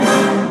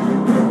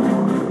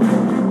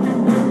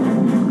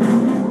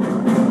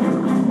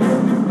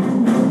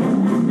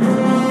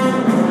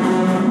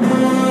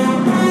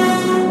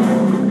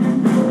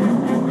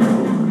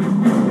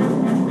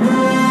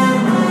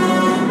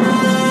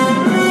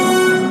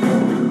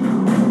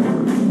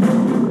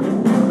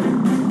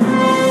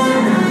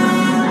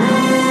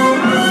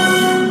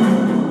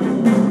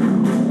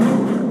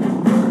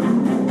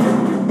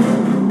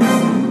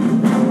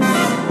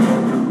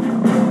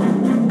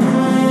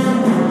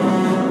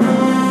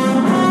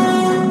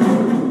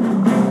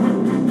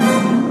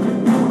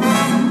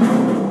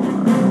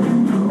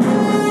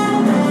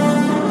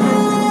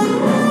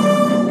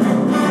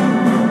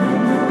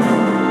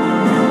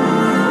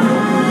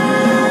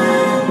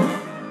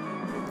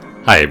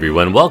Hi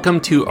everyone, welcome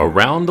to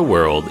Around the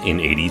World in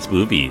 80s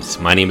Movies.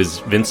 My name is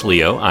Vince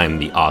Leo. I'm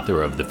the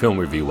author of the film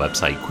review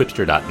website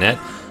Quipster.net.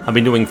 I've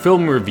been doing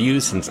film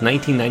reviews since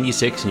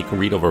 1996, and you can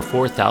read over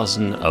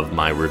 4,000 of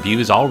my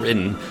reviews all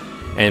written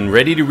and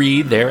ready to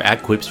read there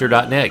at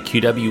Quipster.net,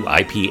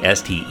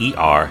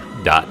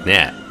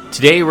 QWIPSTER.net.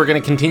 Today we're going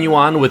to continue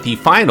on with the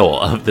final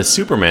of the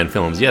Superman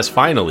films. Yes,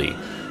 finally.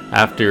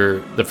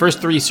 After the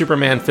first three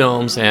Superman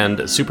films and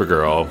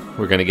Supergirl,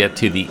 we're going to get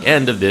to the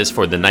end of this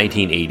for the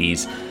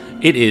 1980s.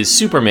 It is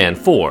Superman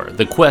 4,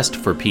 The Quest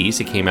for Peace.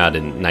 It came out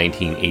in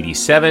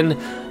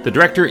 1987. The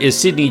director is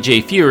Sidney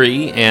J.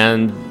 Furie,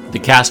 and the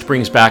cast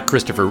brings back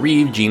Christopher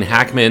Reeve, Gene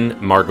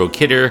Hackman, Margot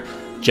Kidder,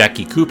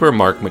 Jackie Cooper,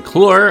 Mark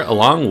McClure,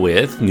 along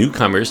with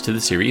newcomers to the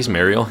series,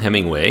 Mariel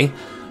Hemingway,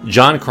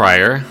 John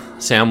Cryer,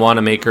 Sam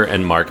Wanamaker,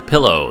 and Mark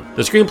Pillow.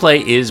 The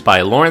screenplay is by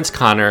Lawrence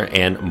Connor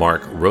and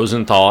Mark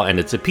Rosenthal, and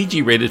it's a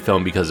PG-rated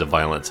film because of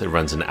violence. It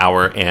runs an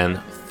hour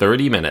and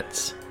 30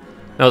 minutes.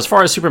 Now, as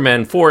far as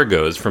Superman 4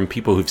 goes, from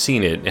people who've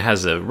seen it, it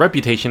has a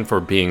reputation for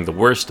being the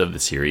worst of the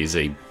series,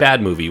 a bad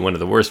movie, one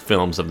of the worst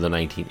films of the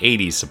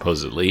 1980s,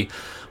 supposedly,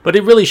 but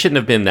it really shouldn't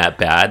have been that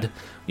bad.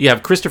 You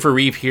have Christopher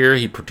Reeve here.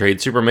 He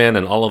portrayed Superman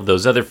in all of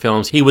those other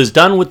films. He was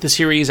done with the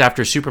series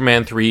after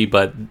Superman 3,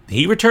 but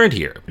he returned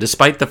here,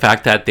 despite the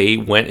fact that they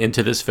went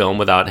into this film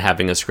without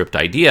having a script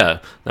idea.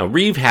 Now,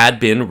 Reeve had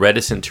been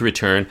reticent to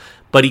return,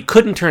 but he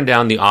couldn't turn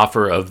down the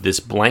offer of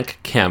this blank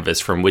canvas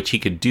from which he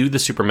could do the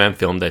Superman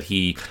film that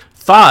he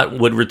thought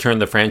would return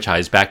the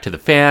franchise back to the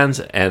fans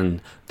and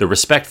the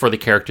respect for the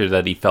character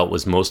that he felt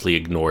was mostly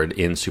ignored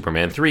in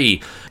Superman 3.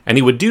 And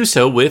he would do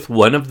so with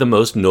one of the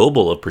most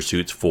noble of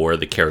pursuits for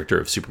the character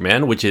of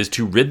Superman, which is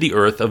to rid the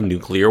Earth of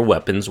nuclear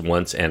weapons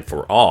once and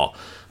for all.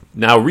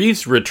 Now,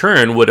 Reeve's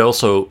return would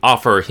also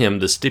offer him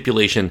the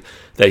stipulation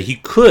that he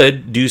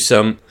could do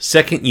some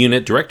second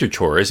unit director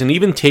chores and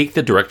even take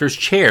the director's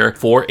chair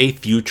for a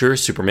future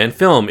Superman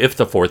film if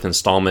the fourth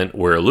installment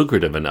were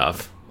lucrative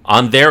enough.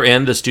 On their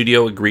end, the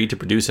studio agreed to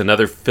produce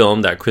another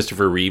film that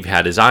Christopher Reeve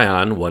had his eye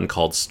on, one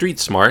called Street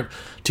Smart,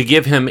 to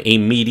give him a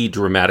meaty,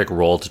 dramatic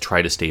role to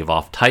try to stave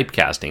off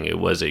typecasting. It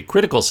was a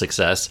critical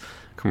success,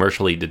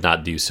 commercially did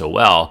not do so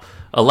well.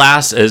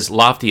 Alas, as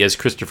lofty as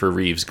Christopher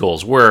Reeve's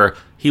goals were,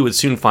 he would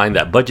soon find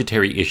that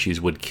budgetary issues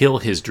would kill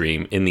his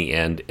dream in the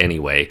end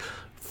anyway.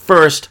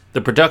 First,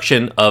 the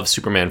production of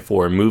Superman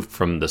 4 moved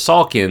from the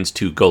Salkins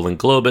to Golan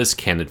Globus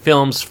Canon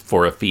Films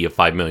for a fee of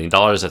 $5 million.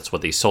 That's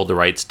what they sold the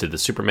rights to the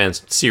Superman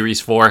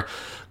series for.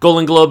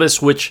 Golan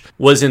Globus, which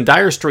was in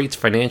dire straits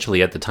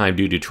financially at the time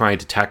due to trying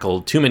to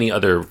tackle too many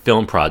other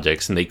film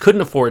projects, and they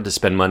couldn't afford to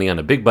spend money on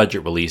a big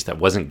budget release that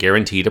wasn't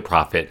guaranteed a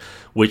profit,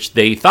 which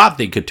they thought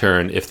they could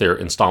turn if their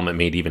installment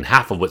made even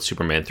half of what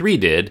Superman 3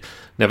 did.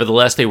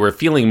 Nevertheless, they were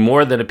feeling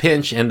more than a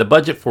pinch, and the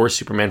budget for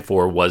Superman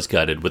 4 was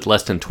gutted, with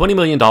less than $20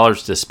 million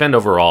to spend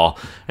overall,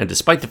 and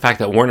despite the fact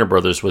that Warner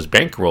Brothers was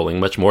bankrolling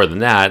much more than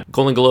that,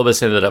 Golan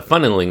Globus ended up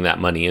funneling that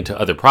money into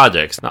other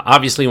projects. Now,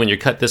 obviously, when you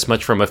cut this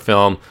much from a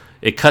film,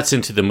 it cuts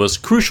into the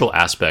most crucial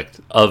aspect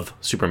of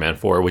Superman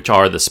 4, which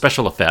are the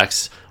special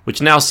effects, which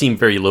now seem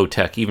very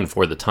low-tech even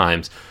for the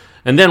times.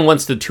 And then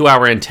once the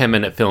 2-hour and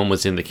 10-minute film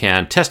was in the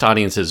can, test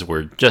audiences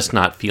were just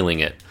not feeling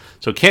it.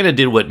 So Canada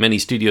did what many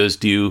studios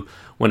do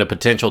when a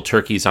potential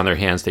turkey's on their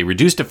hands. They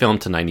reduced a film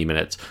to 90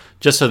 minutes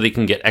just so they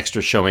can get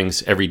extra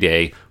showings every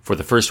day for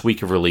the first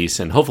week of release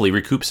and hopefully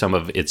recoup some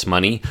of its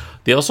money.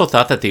 They also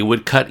thought that they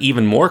would cut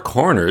even more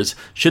corners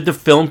should the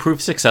film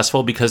prove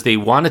successful because they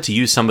wanted to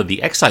use some of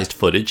the excised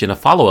footage in a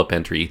follow-up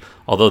entry,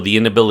 although the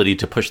inability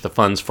to push the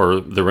funds for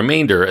the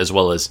remainder, as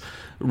well as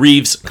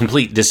Reeve's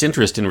complete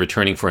disinterest in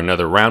returning for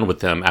another round with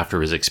them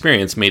after his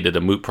experience, made it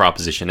a moot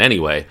proposition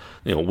anyway.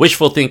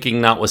 Wishful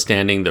thinking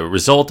notwithstanding, the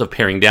result of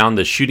paring down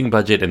the shooting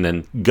budget and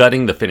then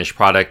gutting the finished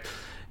product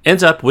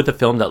ends up with a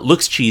film that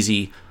looks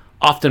cheesy,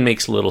 often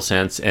makes little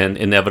sense, and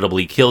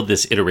inevitably killed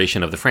this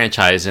iteration of the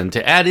franchise. And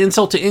to add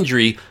insult to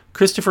injury,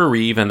 Christopher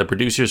Reeve and the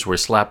producers were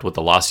slapped with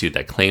a lawsuit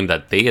that claimed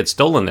that they had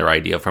stolen their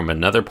idea from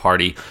another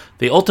party.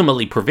 They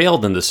ultimately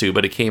prevailed in the suit,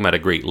 but it came at a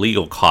great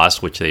legal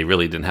cost, which they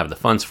really didn't have the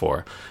funds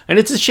for. And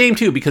it's a shame,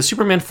 too, because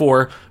Superman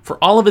 4, for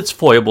all of its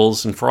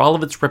foibles and for all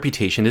of its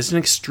reputation, is an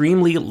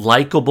extremely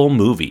likable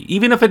movie,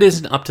 even if it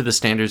isn't up to the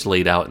standards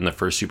laid out in the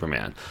first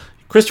Superman.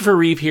 Christopher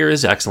Reeve here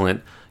is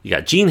excellent. You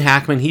got Gene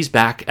Hackman, he's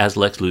back as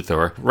Lex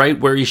Luthor, right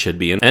where he should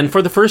be. And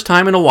for the first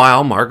time in a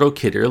while, Margot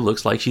Kidder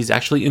looks like she's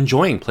actually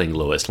enjoying playing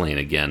Lois Lane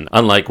again,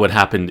 unlike what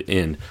happened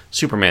in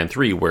Superman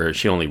 3, where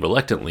she only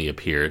reluctantly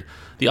appeared.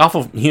 The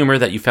awful humor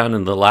that you found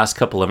in the last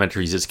couple of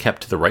entries is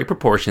kept to the right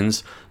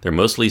proportions. They're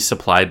mostly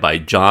supplied by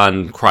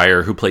John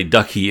Cryer, who played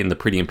Ducky in the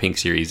Pretty in Pink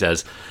series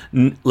as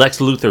Lex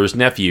Luthor's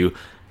nephew.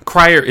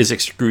 Cryer is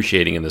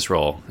excruciating in this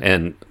role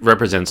and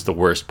represents the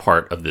worst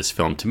part of this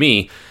film to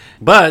me.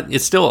 But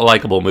it's still a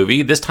likable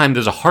movie. This time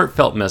there's a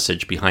heartfelt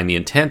message behind the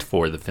intent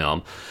for the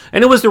film.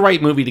 And it was the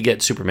right movie to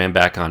get Superman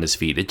back on his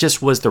feet. It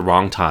just was the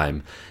wrong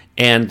time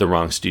and the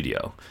wrong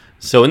studio.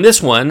 So in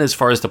this one, as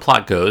far as the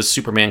plot goes,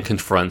 Superman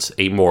confronts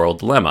a moral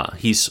dilemma.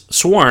 He's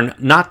sworn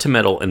not to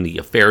meddle in the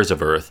affairs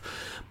of Earth,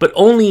 but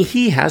only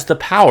he has the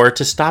power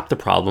to stop the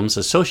problems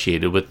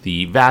associated with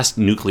the vast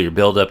nuclear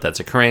buildup that's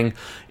occurring.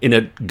 In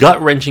a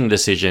gut-wrenching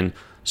decision,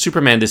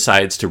 Superman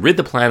decides to rid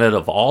the planet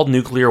of all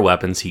nuclear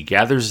weapons. He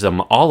gathers them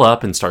all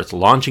up and starts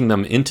launching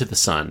them into the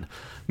sun.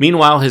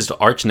 Meanwhile, his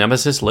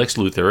arch-nemesis Lex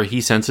Luthor,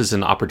 he senses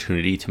an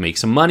opportunity to make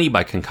some money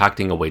by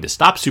concocting a way to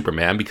stop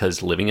Superman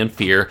because living in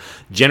fear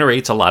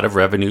generates a lot of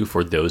revenue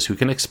for those who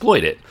can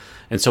exploit it.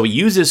 And so he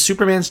uses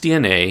Superman's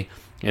DNA,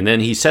 and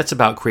then he sets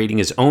about creating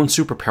his own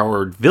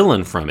superpowered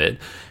villain from it,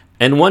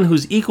 and one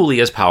who's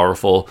equally as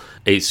powerful,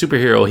 a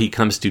superhero he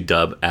comes to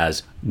dub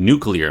as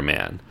Nuclear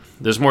Man.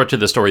 There's more to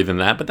the story than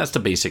that, but that's the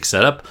basic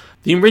setup.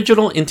 The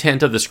original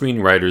intent of the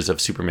screenwriters of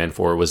Superman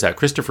 4 was that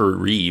Christopher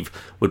Reeve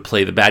would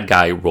play the bad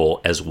guy role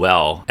as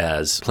well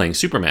as playing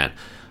Superman.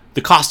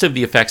 The cost of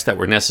the effects that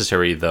were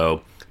necessary,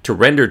 though, to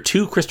render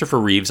two Christopher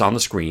Reeves on the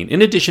screen,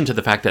 in addition to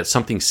the fact that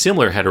something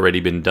similar had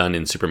already been done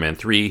in Superman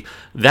 3,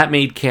 that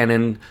made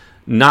canon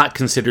not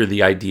consider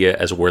the idea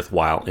as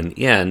worthwhile in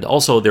the end.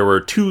 Also, there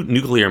were two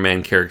Nuclear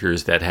Man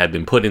characters that had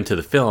been put into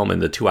the film in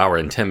the 2-hour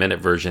and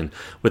 10-minute version,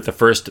 with the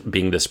first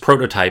being this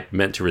prototype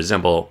meant to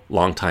resemble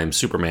longtime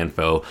Superman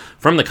foe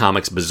from the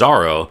comics,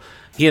 Bizarro.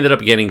 He ended up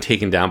getting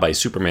taken down by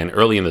Superman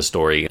early in the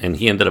story, and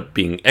he ended up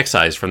being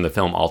excised from the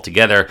film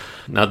altogether.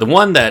 Now, the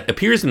one that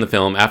appears in the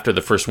film after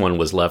the first one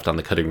was left on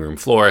the cutting room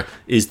floor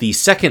is the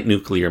second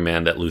Nuclear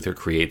Man that Luthor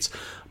creates,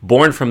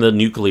 born from the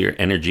nuclear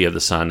energy of the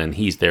sun, and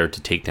he's there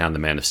to take down the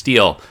Man of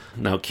Steel.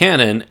 Now,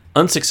 canon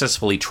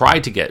unsuccessfully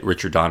tried to get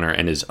Richard Donner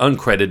and his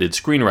uncredited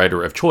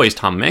screenwriter of choice,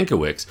 Tom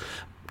Mankiewicz,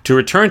 to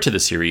return to the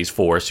series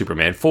for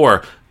Superman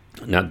 4.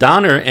 Now,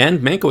 Donner and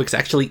Mankiewicz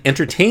actually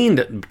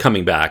entertained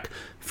coming back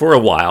for a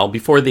while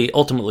before they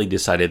ultimately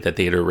decided that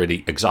they had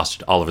already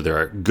exhausted all of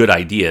their good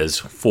ideas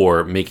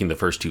for making the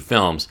first two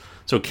films.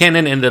 So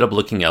canon ended up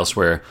looking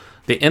elsewhere.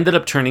 They ended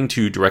up turning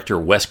to director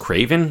Wes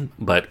Craven,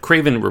 but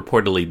Craven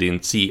reportedly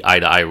didn't see eye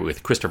to eye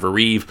with Christopher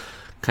Reeve,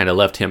 kind of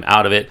left him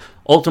out of it.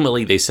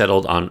 Ultimately, they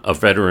settled on a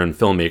veteran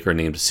filmmaker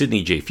named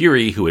Sidney J.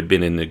 Furie, who had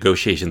been in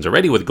negotiations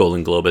already with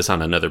Golden Globus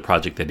on another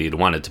project that he had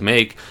wanted to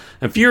make.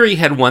 And Furie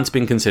had once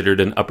been considered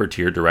an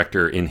upper-tier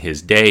director in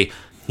his day.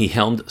 He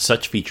helmed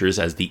such features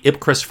as The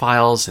Ipcress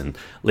Files and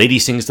Lady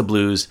Sings the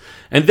Blues,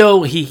 and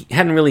though he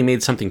hadn't really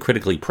made something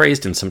critically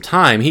praised in some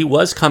time, he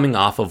was coming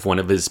off of one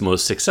of his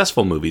most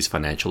successful movies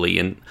financially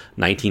in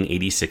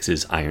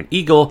 1986's Iron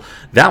Eagle.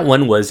 That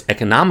one was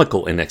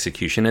economical in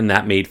execution, and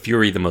that made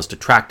Furie the most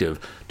attractive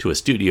to a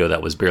studio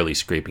that was barely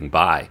scraping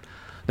by.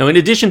 Now, in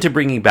addition to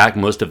bringing back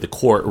most of the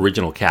core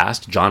original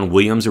cast, John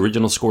Williams'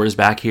 original score is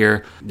back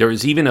here. There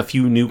is even a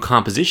few new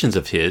compositions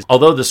of his,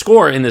 although the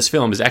score in this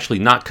film is actually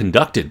not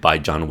conducted by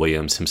John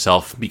Williams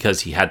himself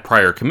because he had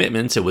prior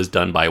commitments. It was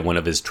done by one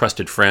of his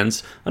trusted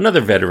friends,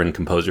 another veteran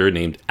composer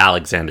named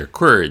Alexander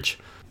Courage.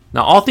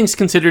 Now, all things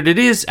considered, it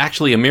is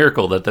actually a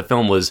miracle that the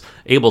film was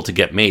able to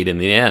get made in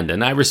the end,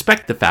 and I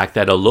respect the fact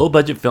that a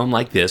low-budget film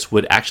like this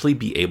would actually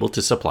be able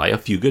to supply a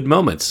few good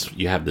moments.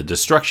 You have the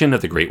destruction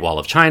of the Great Wall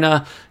of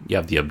China, you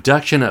have the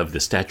abduction of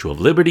the Statue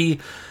of Liberty,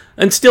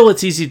 and still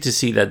it's easy to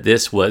see that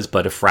this was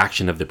but a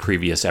fraction of the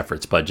previous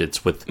effort's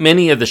budgets, with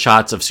many of the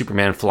shots of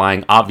Superman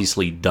flying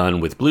obviously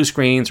done with blue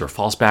screens or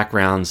false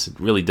backgrounds. It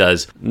really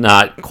does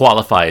not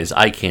qualify as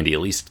eye candy,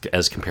 at least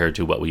as compared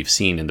to what we've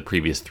seen in the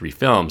previous three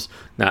films.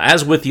 Now,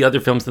 as with the other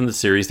films in the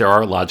series, there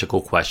are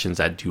logical questions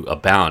that do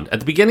abound. At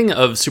the beginning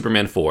of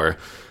Superman 4,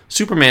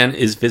 Superman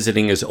is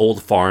visiting his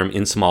old farm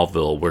in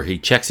Smallville, where he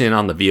checks in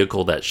on the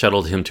vehicle that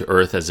shuttled him to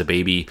Earth as a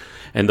baby,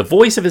 and the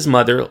voice of his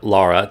mother,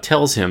 Lara,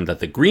 tells him that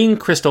the green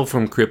crystal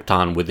from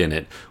Krypton within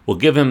it will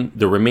give him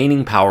the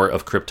remaining power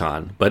of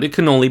Krypton, but it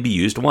can only be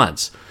used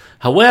once.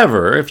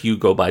 However, if you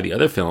go by the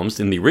other films,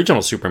 in the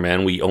original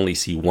Superman, we only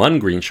see one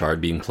green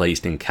shard being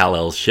placed in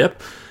Kal-El's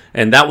ship,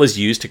 and that was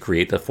used to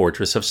create the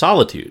Fortress of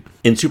Solitude.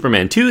 In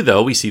Superman 2,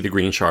 though, we see the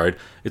green shard.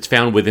 It's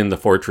found within the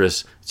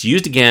fortress. It's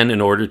used again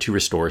in order to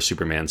restore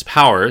Superman's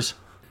powers.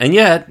 And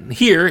yet,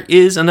 here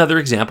is another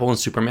example in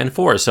Superman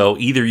 4. So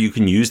either you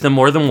can use them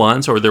more than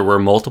once, or there were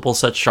multiple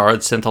such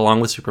shards sent along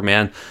with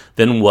Superman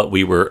than what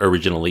we were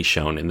originally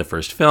shown in the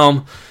first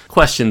film.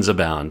 Questions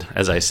abound,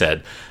 as I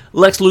said.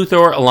 Lex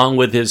Luthor, along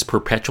with his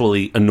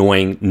perpetually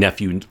annoying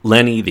nephew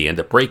Lenny, they end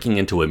up breaking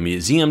into a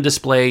museum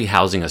display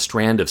housing a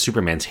strand of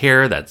Superman's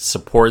hair that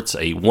supports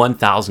a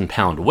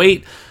 1,000-pound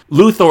weight.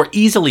 Luthor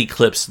easily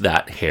clips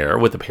that hair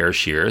with a pair of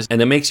shears,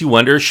 and it makes you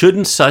wonder,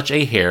 shouldn't such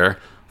a hair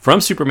from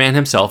Superman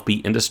himself be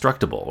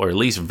indestructible, or at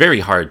least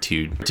very hard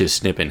to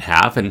snip in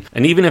half? And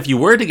even if you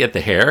were to get the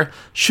hair,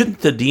 shouldn't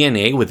the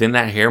DNA within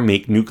that hair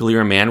make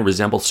Nuclear Man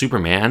resemble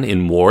Superman in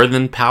more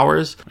than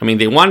powers? I mean,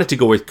 they wanted to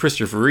go with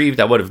Christopher Reeve.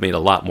 That would have made a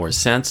lot more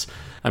sense.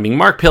 I mean,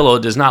 Mark Pillow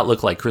does not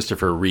look like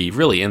Christopher Reeve,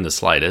 really, in the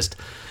slightest.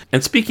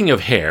 And speaking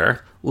of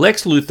hair,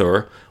 Lex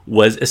Luthor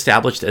was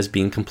established as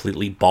being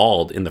completely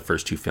bald in the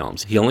first two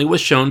films. He only was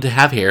shown to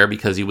have hair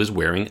because he was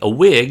wearing a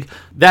wig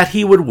that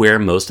he would wear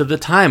most of the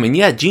time. And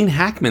yet, Gene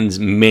Hackman's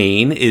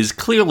mane is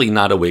clearly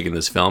not a wig in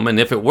this film. And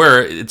if it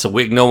were, it's a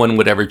wig no one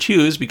would ever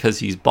choose because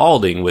he's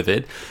balding with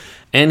it.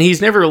 And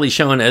he's never really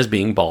shown as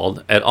being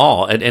bald at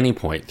all at any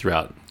point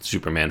throughout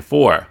Superman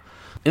 4.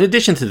 In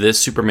addition to this,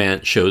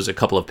 Superman shows a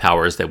couple of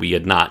powers that we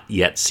had not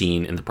yet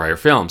seen in the prior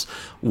films.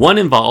 One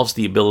involves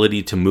the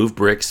ability to move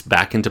bricks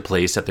back into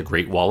place at the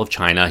Great Wall of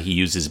China. He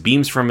uses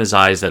beams from his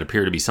eyes that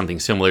appear to be something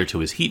similar to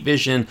his heat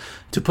vision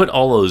to put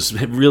all those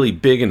really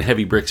big and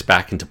heavy bricks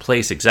back into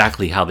place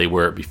exactly how they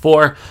were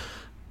before.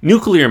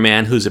 Nuclear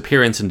Man, whose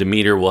appearance and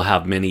demeanor will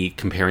have many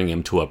comparing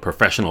him to a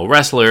professional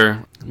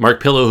wrestler.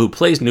 Mark Pillow, who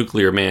plays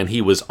Nuclear Man,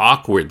 he was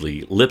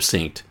awkwardly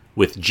lip-synced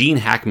with Gene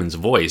Hackman's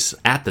voice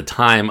at the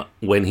time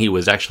when he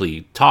was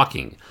actually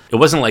talking. It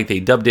wasn't like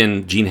they dubbed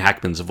in Gene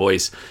Hackman's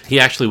voice. He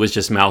actually was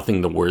just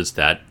mouthing the words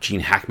that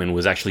Gene Hackman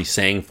was actually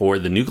saying for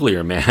the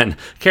Nuclear Man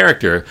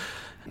character.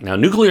 Now,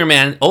 Nuclear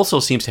Man also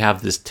seems to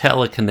have this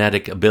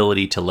telekinetic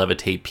ability to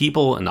levitate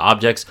people and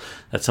objects.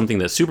 That's something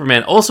that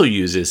Superman also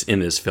uses in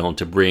this film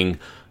to bring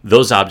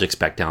those objects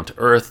back down to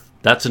Earth.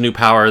 That's a new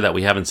power that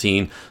we haven't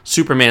seen.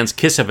 Superman's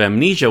Kiss of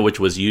Amnesia,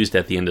 which was used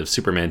at the end of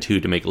Superman 2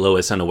 to make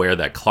Lois unaware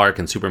that Clark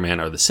and Superman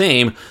are the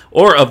same,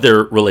 or of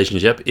their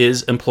relationship,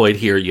 is employed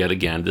here yet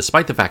again,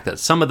 despite the fact that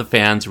some of the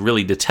fans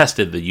really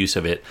detested the use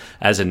of it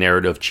as a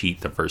narrative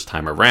cheat the first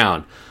time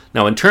around.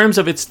 Now, in terms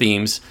of its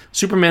themes,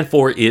 Superman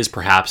 4 is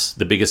perhaps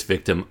the biggest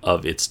victim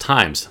of its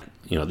times.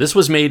 This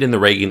was made in the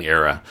Reagan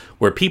era,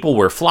 where people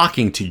were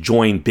flocking to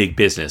join big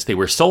business. They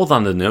were sold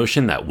on the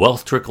notion that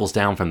wealth trickles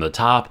down from the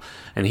top.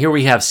 And here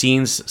we have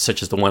scenes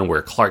such as the one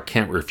where Clark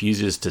Kent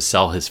refuses to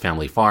sell his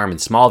family farm in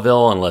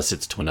Smallville unless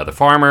it's to another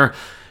farmer,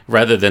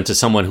 rather than to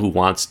someone who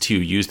wants to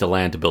use the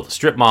land to build a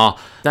strip mall.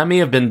 That may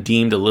have been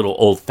deemed a little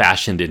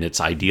old-fashioned in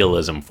its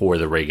idealism for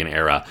the Reagan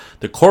era.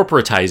 The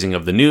corporatizing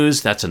of the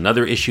news, that's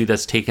another issue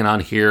that's taken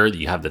on here.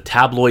 You have the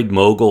tabloid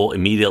mogul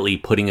immediately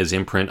putting his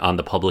imprint on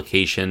the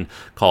publication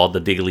called the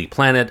Daily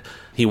Planet.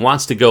 He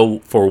wants to go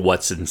for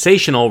what's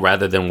sensational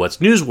rather than what's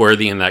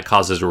newsworthy, and that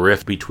causes a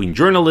rift between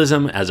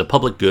journalism as a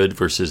public good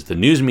versus the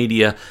news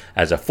media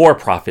as a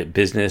for-profit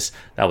business.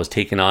 That was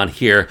taken on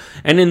here.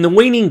 And in the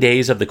waning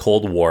days of the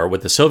Cold War,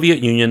 with the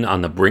Soviet Union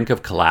on the brink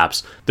of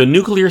collapse, the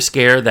nuclear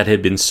scare that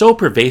had been so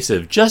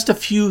pervasive just a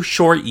few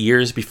short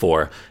years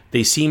before,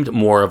 they seemed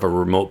more of a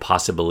remote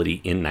possibility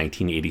in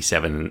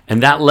 1987,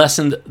 and that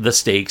lessened the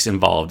stakes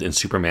involved in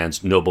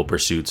Superman's noble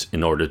pursuits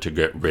in order to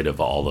get rid of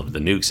all of the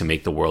nukes and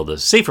make the world a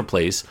safer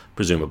place,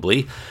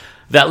 presumably.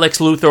 That Lex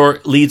Luthor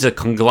leads a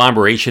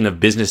conglomeration of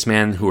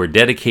businessmen who are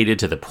dedicated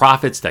to the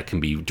profits that can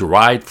be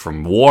derived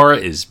from war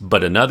is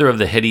but another of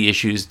the heady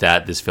issues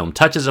that this film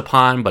touches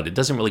upon, but it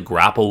doesn't really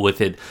grapple with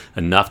it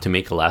enough to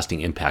make a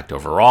lasting impact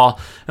overall.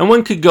 And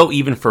one could go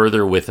even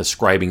further with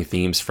ascribing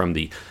themes from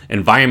the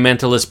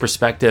environmentalist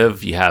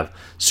perspective. You have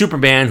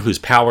Superman, whose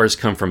powers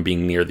come from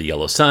being near the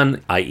yellow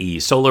sun, i.e.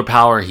 solar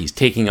power. He's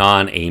taking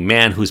on a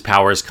man whose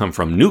powers come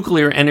from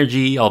nuclear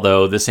energy,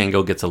 although this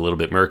angle gets a little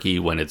bit murky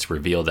when it's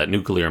revealed that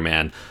Nuclear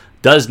Man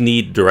does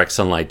need direct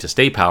sunlight to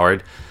stay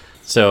powered.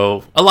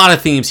 So a lot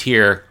of themes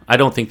here. I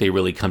don't think they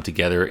really come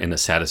together in a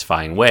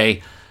satisfying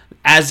way.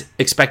 As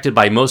expected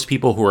by most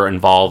people who were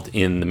involved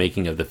in the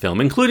making of the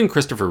film, including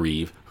Christopher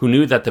Reeve, who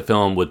knew that the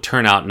film would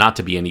turn out not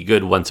to be any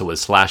good once it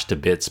was slashed to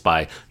bits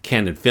by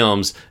Cannon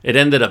Films, it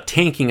ended up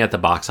tanking at the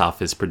box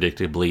office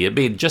predictably. It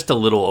made just a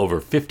little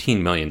over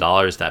 $15 million.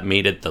 That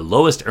made it the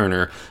lowest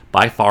earner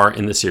by far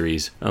in the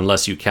series,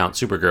 unless you count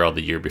Supergirl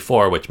the year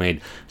before, which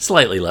made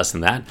slightly less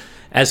than that.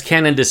 As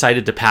Cannon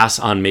decided to pass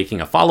on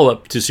making a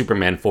follow-up to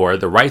Superman 4,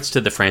 the rights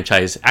to the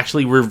franchise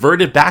actually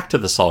reverted back to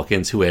the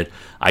Salkinds, who had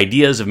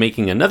ideas of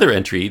making another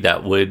entry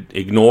that would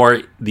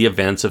ignore the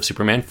events of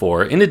Superman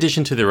 4, in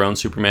addition to their own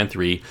Superman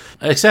 3,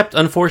 except,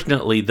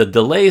 unfortunately, the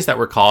delays that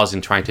were caused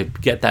in trying to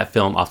get that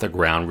film off the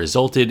ground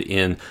resulted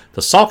in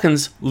the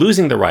Salkinds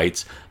losing the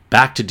rights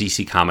back to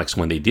DC Comics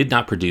when they did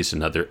not produce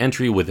another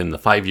entry within the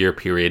 5-year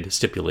period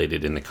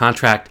stipulated in the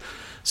contract.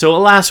 So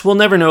alas, we'll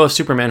never know if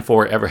Superman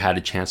 4 ever had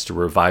a chance to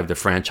revive the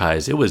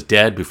franchise. It was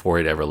dead before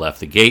it ever left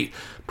the gate.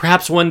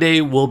 Perhaps one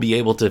day we'll be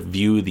able to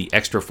view the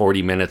extra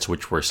 40 minutes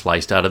which were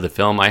sliced out of the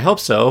film. I hope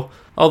so.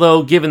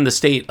 Although, given the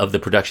state of the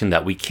production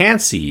that we can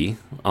see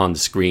on the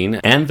screen,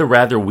 and the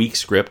rather weak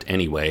script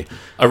anyway,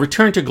 a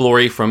return to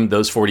glory from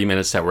those 40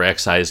 minutes that were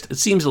excised, it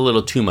seems a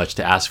little too much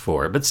to ask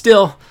for. But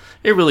still,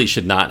 it really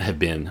should not have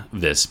been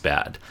this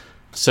bad.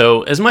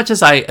 So, as much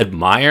as I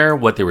admire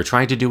what they were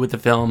trying to do with the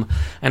film,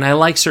 and I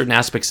like certain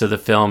aspects of the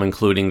film,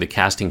 including the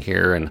casting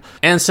here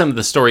and some of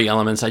the story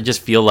elements, I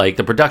just feel like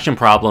the production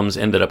problems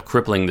ended up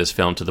crippling this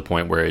film to the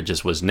point where it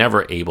just was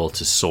never able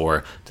to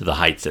soar to the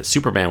heights that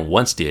Superman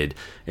once did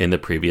in the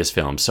previous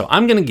film. So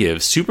I'm going to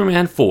give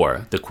Superman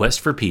 4, The Quest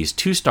for Peace,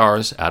 2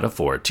 stars out of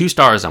 4. 2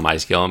 stars on my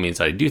scale means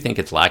that I do think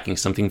it's lacking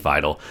something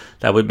vital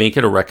that would make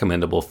it a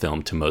recommendable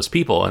film to most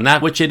people. And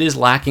that which it is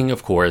lacking,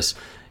 of course,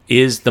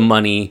 is the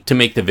money to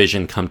make the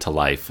vision come to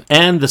life.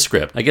 And the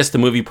script. I guess the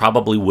movie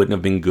probably wouldn't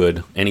have been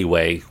good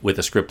anyway with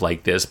a script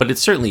like this, but it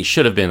certainly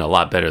should have been a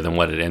lot better than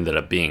what it ended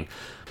up being.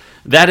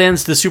 That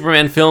ends the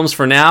Superman films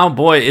for now.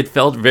 Boy, it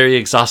felt very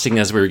exhausting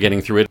as we were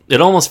getting through it.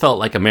 It almost felt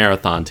like a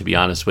marathon, to be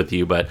honest with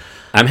you, but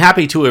I'm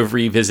happy to have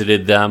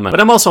revisited them.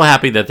 But I'm also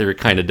happy that they're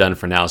kind of done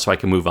for now, so I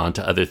can move on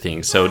to other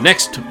things. So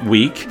next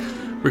week,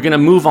 we're going to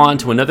move on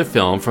to another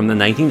film from the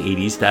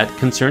 1980s that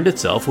concerned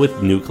itself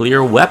with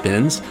nuclear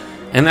weapons.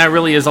 And that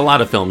really is a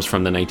lot of films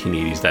from the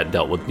 1980s that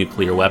dealt with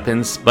nuclear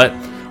weapons, but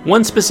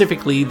one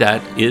specifically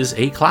that is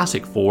a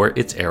classic for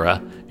its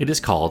era. It is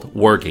called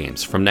War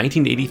Games from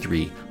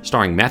 1983,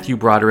 starring Matthew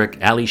Broderick,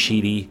 Ali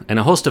Sheedy, and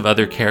a host of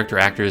other character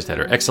actors that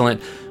are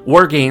excellent.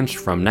 War Games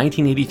from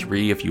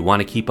 1983. If you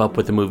want to keep up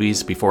with the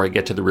movies before I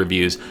get to the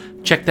reviews,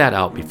 check that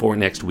out before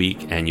next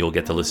week, and you'll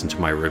get to listen to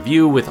my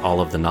review with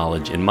all of the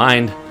knowledge in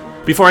mind.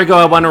 Before I go,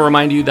 I want to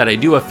remind you that I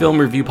do a film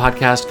review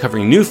podcast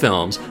covering new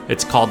films.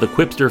 It's called the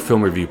Quipster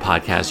Film Review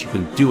Podcast. You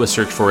can do a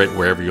search for it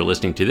wherever you're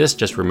listening to this.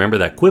 Just remember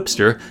that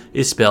Quipster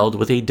is spelled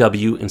with a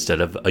W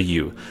instead of a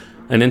U.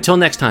 And until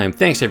next time,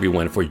 thanks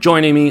everyone for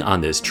joining me on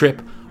this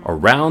trip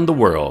around the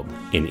world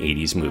in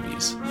 80s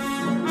movies.